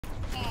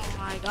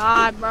my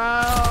god, bro.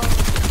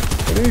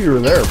 I knew you were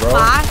there, bro.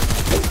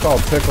 It's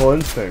called Tickle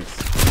Instincts.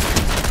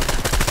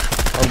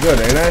 I'm good,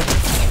 ain't I?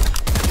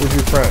 Who's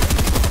your friend?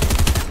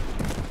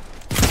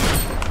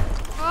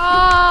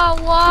 Oh,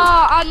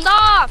 whoa,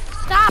 enough!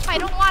 Stop, I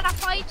don't want to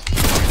fight you.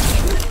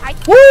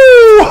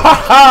 Woo!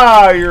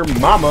 Haha! Your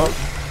mama.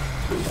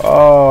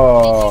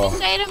 Oh. What did you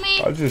say to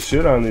me? I just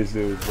shit on these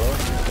dudes, bro.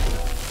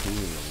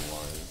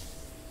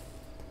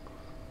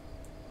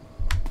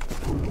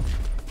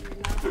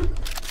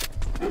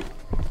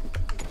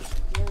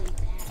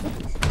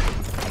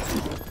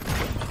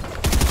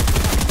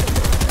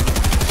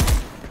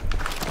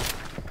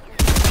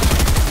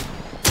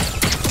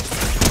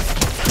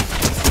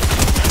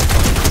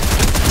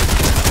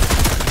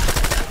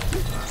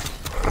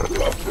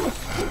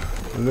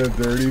 Is that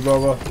dirty,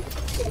 Bubba?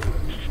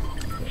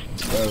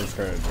 That was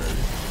kind of dirty.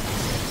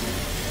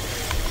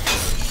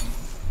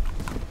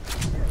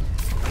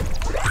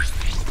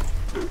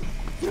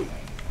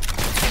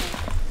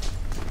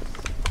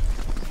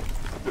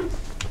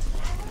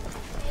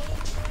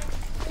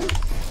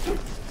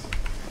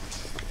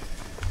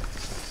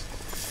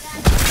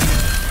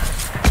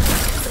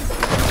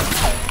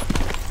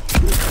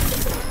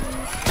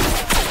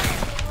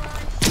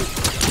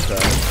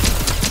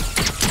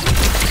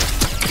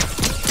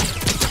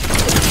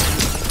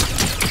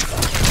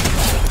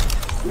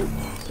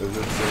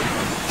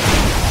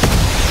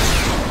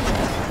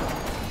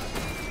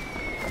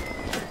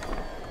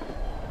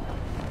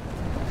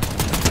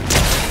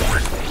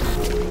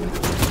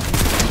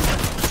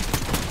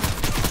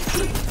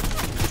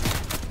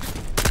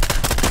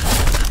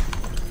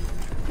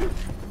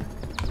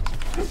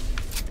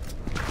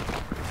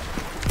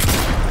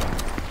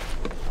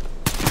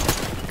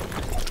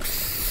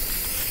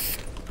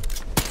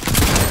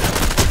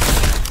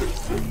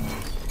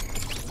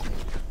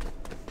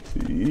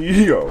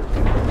 Yo.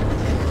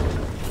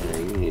 Yeah,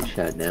 you get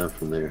shot down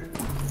from there.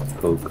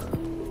 Coke.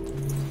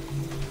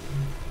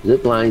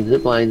 Zip line,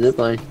 zip line, zip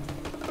line.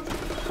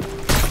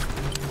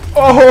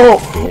 Oh!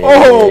 Yeah.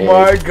 Oh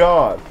my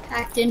god.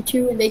 Hacked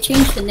into and they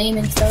changed the name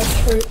and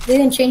stuff. Or they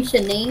didn't change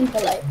the name,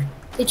 but like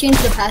they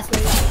changed the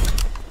password.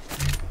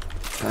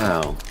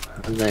 How?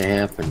 How did that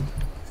happen?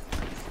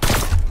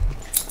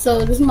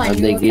 So this is my How'd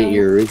new they account. get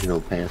your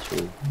original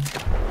password?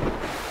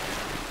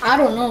 I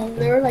don't know.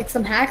 They were like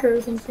some hacker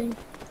or something.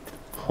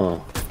 Huh.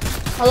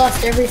 I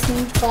lost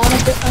everything, so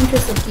I'm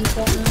just a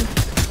default now.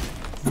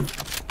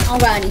 I don't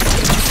got any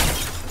skins.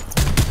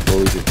 What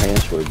was your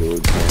password,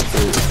 dude?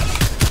 Password?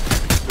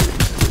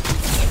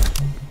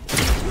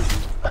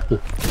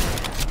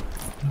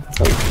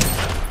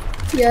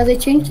 Oh. Yeah, they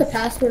changed the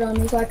password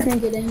on me, so I couldn't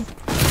get in.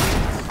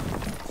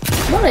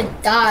 I'm gonna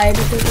die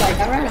because like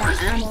I ran out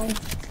of ammo.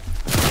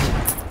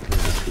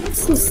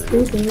 It's so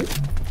stupid.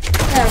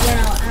 Yeah, I ran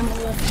out of ammo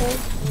left right.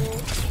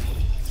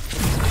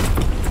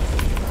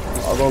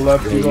 I'll go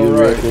left, Yeah, you go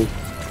right. rifted?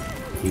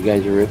 You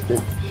guys are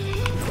rifted?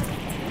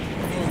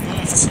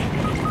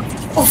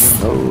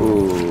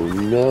 Oh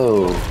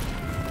no.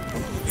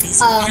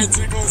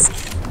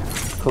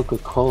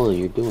 Coca-Cola,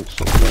 you're doing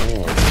so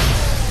bad.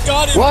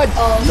 Got him! What?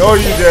 No,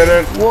 you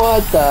didn't.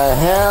 What the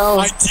hell?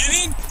 I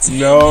didn't?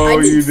 No,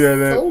 I did you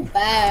didn't. so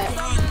bad.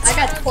 I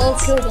got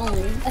 12 kills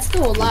only. That's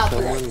still a lot,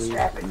 but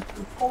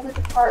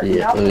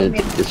Yeah,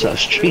 it's us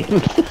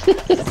stream.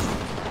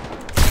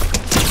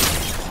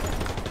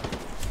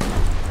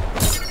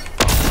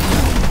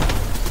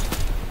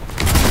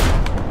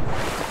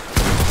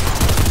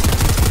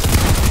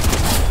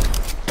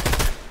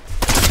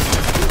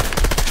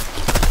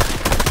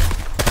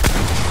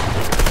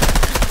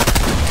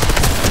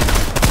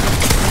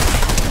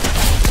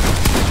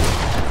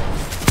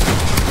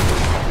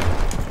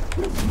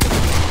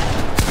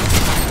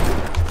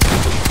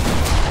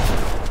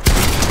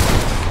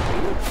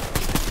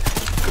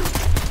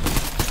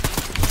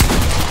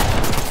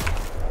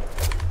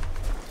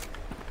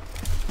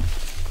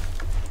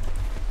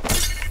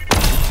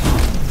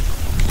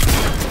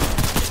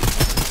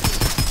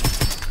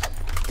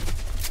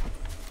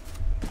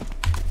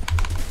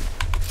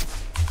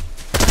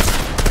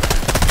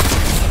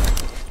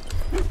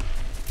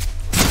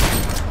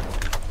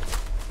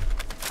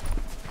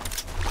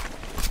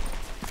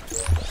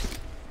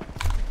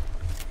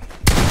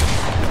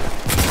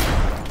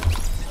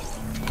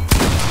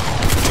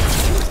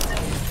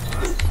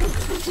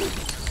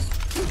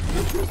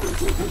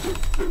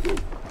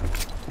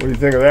 What do you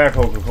think of that,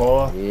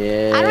 Coca-Cola?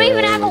 Yeah. I don't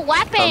even have a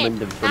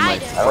weapon. I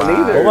don't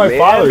either. Well, my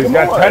father, he's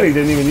got 10 he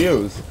didn't even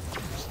use.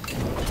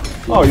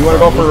 Oh, you want to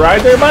go for a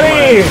ride there,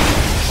 buddy?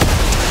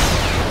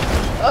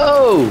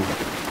 Oh!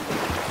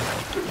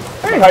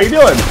 Hey, how you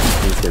doing?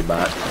 He's their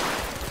bot.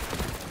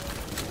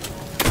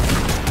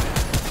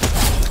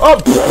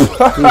 Oh!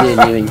 He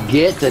didn't even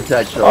get to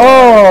touch the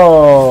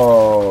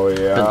Oh,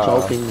 yeah.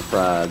 Consulting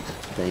frogs.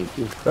 Thank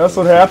you. That's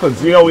what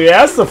happens. You know, we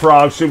asked the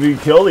frogs, should we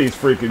kill these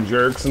freaking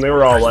jerks? And they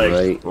were all like,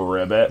 Right.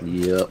 ribbit.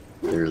 Yep.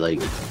 They're like...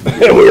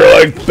 And we were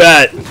like,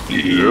 bet.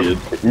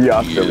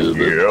 Yep.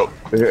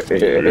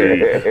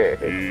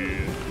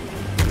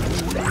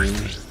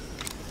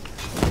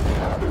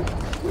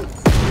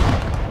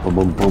 Boom,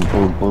 boom, boom,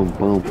 boom, boom,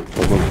 boom, boom,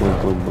 boom,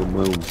 boom, boom,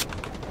 boom.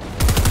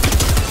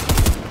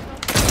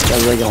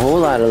 Sounds like a whole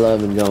lot of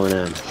loving going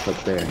on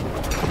up there. No,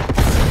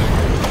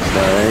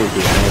 that is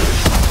the island.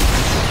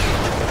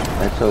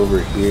 That's over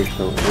here,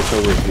 so it's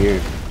over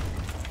here.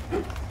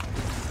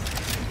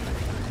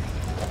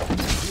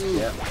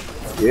 Yep.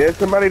 Yeah,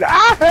 somebody.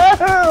 Ah,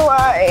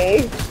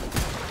 why?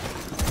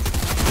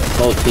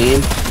 Whole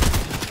team.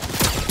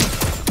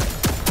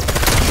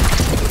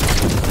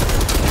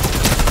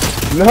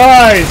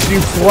 Nice, you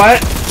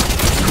sweat.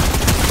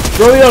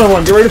 Throw the other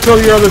one. Get ready to throw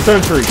your other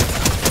sentry.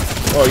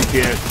 Oh, you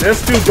can't.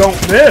 This dude don't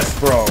miss,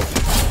 bro.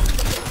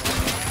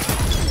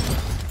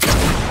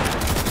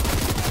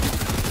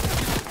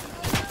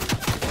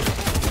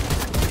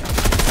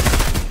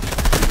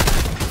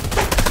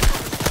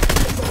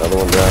 Another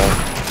one down.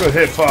 Good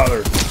hit,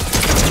 father.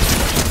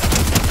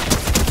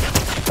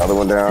 Another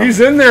one down. He's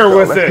in there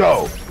with let's it.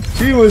 Go.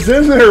 He was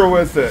in there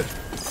with it.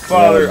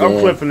 Father, Yeah, I'm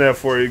yeah. clipping that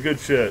for you. Good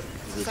shit.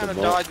 It's not a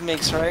dog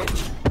mix, right?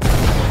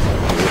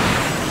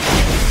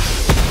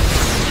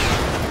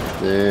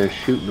 They're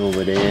shooting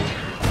over there.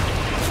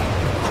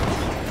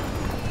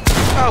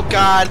 Oh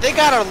god, they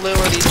gotta lure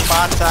these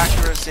bots'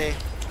 accuracy.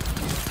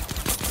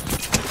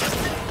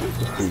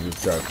 He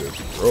just got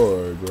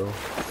destroyed, bro.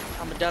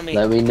 I'm a dummy.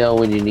 Let me know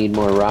when you need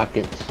more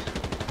rockets.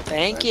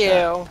 Thank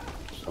you.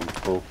 I'm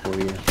full for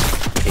you.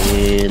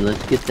 And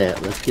let's get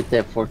that. Let's get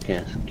that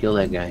forecast. Kill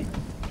that guy.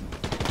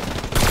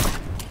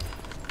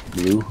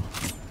 Blue.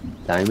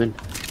 Diamond.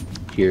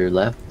 To your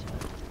left.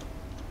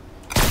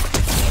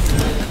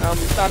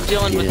 I'm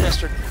dealing with Yeah.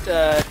 Mr.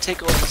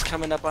 Tickle is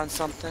coming up on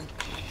something.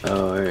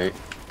 Oh, alright.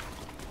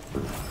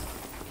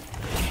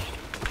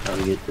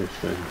 I'll get this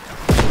thing.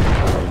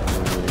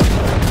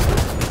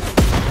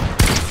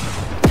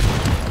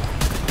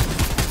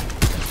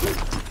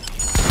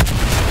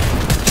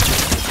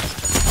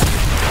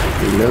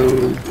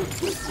 Reload.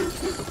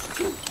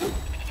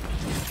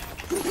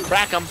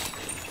 Crack him.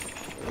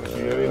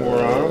 You got any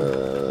more on him?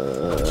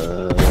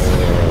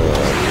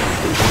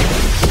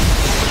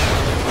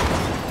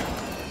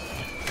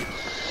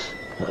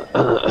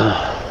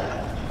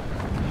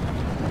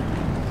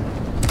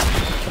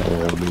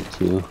 Me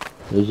too.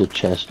 There's a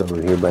chest over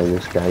here by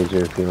this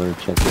geyser if you want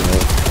to check it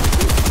out.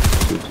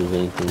 See if there's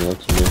anything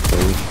else in there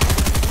for you.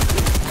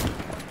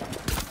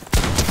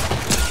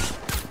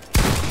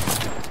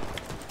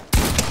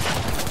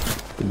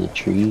 In the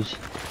trees.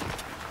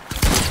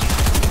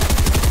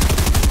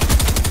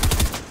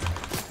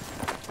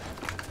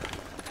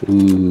 Ooh,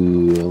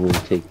 I'm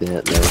gonna take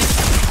that now.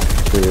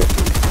 Sure.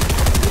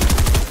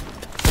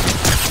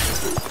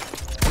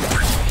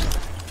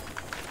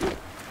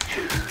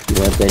 You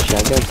want that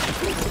shotgun?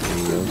 There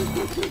you go.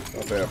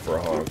 Not bad for a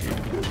hog.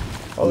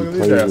 Oh, look at He these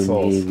plays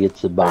assholes. with me, he gets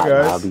the bot Hey,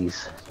 guys. lobbies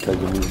because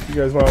of me. You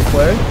guys want to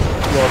play? You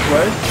want to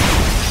play?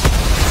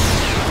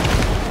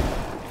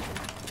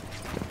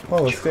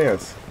 Oh, let's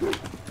dance.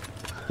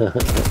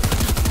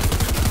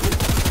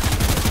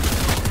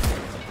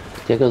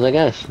 Tickles, I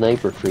got a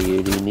sniper for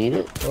you. Do you need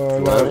it? You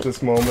Not want at it?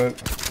 this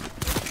moment.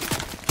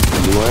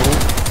 You want it?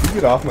 You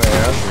get off my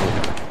ass.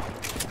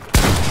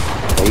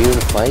 Are you in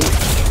a fight?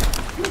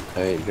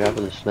 Alright,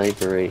 dropping the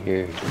sniper right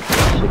here. 6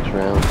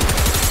 rounds.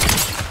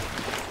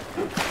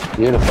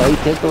 You in a fight,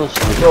 Tickles? A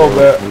little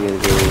bit.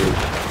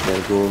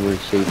 Gotta go over and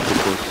save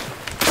Tickles.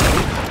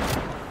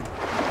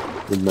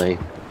 With my...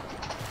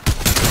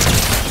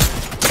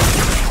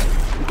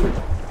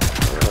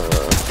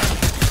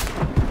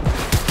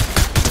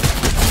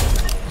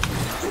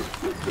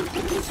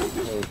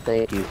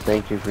 Hey,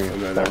 thank you for...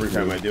 And then every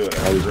time I do it,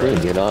 I was regret gonna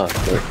it. get off,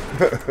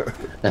 but...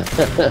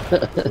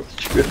 That's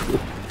true.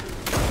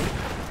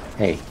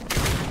 Hey,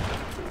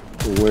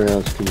 where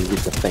else can you get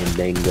the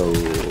Fandango?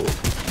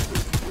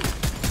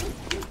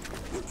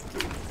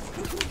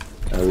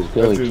 I was That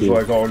going dude's to.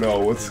 like, oh no,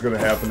 what's gonna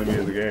happen to me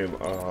in the game?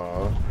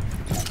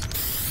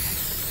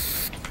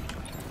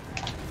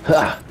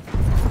 Ha!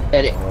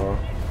 Edit.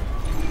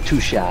 2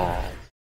 shots.